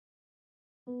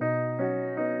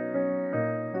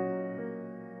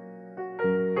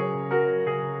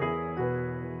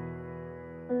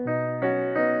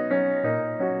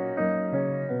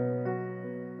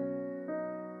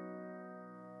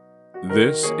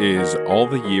This is All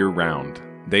the Year Round,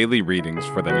 daily readings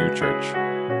for the New Church.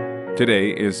 Today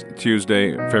is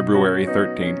Tuesday, February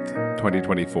 13th,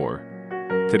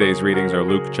 2024. Today's readings are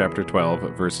Luke chapter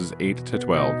 12, verses 8 to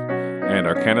 12, and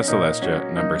Arcana Celestia,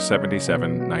 number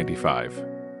 7795.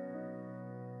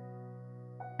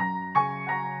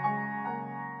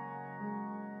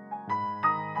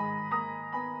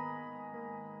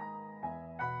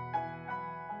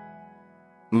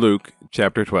 Luke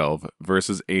chapter 12,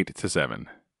 verses 8 to 7.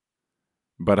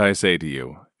 But I say to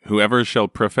you, whoever shall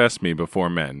profess me before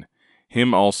men,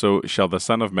 him also shall the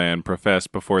Son of Man profess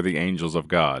before the angels of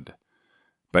God.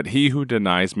 But he who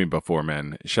denies me before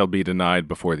men shall be denied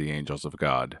before the angels of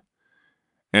God.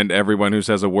 And everyone who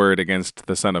says a word against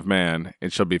the Son of Man,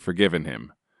 it shall be forgiven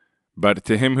him. But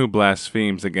to him who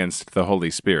blasphemes against the Holy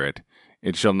Spirit,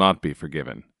 it shall not be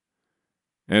forgiven.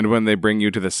 And when they bring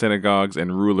you to the synagogues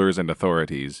and rulers and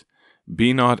authorities,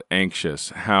 be not anxious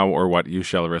how or what you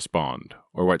shall respond,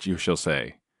 or what you shall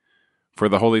say. For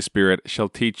the Holy Spirit shall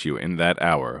teach you in that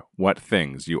hour what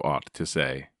things you ought to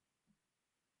say.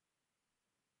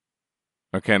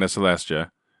 Arcana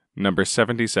Celestia, number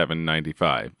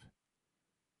 7795.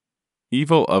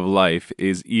 Evil of life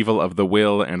is evil of the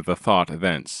will and the thought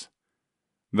thence.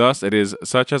 Thus it is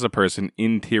such as a person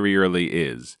interiorly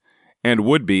is, and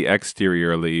would be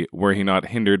exteriorly were he not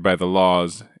hindered by the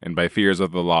laws, and by fears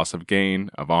of the loss of gain,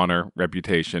 of honor,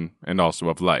 reputation, and also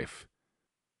of life.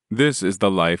 This is the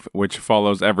life which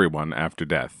follows everyone after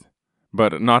death,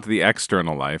 but not the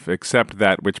external life, except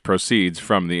that which proceeds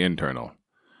from the internal.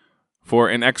 For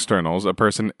in externals a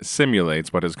person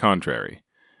simulates what is contrary.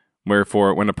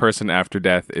 Wherefore, when a person after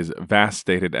death is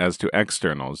vastated as to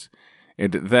externals,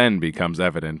 it then becomes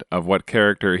evident of what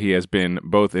character he has been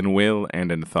both in will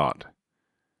and in thought.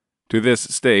 To this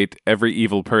state every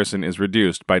evil person is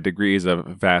reduced by degrees of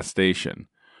vastation,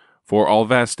 for all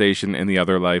vastation in the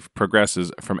other life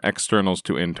progresses from externals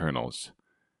to internals.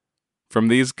 From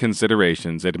these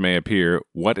considerations it may appear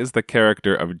what is the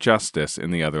character of justice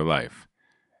in the other life,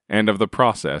 and of the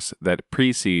process that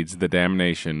precedes the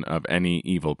damnation of any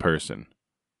evil person.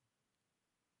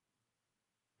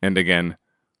 And again,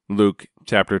 Luke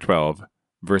chapter 12,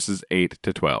 verses 8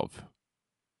 to 12.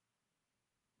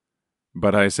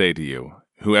 But I say to you,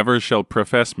 whoever shall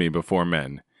profess me before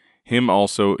men, him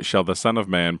also shall the Son of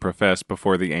Man profess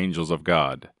before the angels of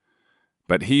God.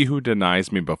 But he who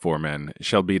denies me before men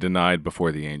shall be denied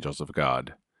before the angels of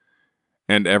God.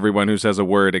 And everyone who says a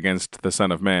word against the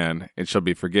Son of Man, it shall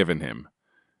be forgiven him.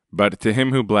 But to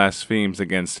him who blasphemes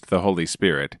against the Holy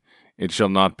Spirit, it shall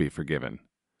not be forgiven.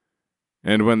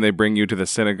 And when they bring you to the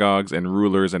synagogues and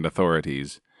rulers and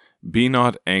authorities, be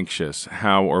not anxious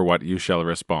how or what you shall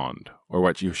respond, or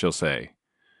what you shall say.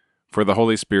 For the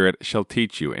Holy Spirit shall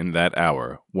teach you in that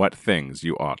hour what things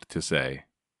you ought to say.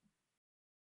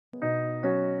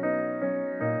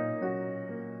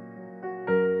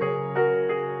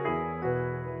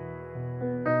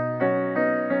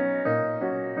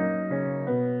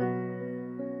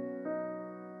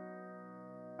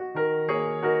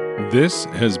 This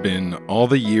has been All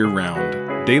the Year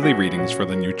Round, daily readings for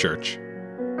the New Church.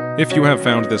 If you have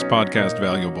found this podcast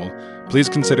valuable, please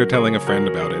consider telling a friend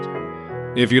about it.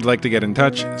 If you'd like to get in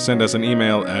touch, send us an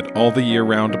email at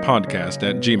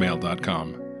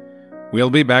alltheyearroundpodcast@gmail.com. We'll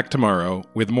be back tomorrow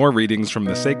with more readings from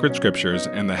the sacred scriptures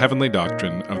and the heavenly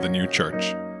doctrine of the New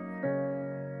Church.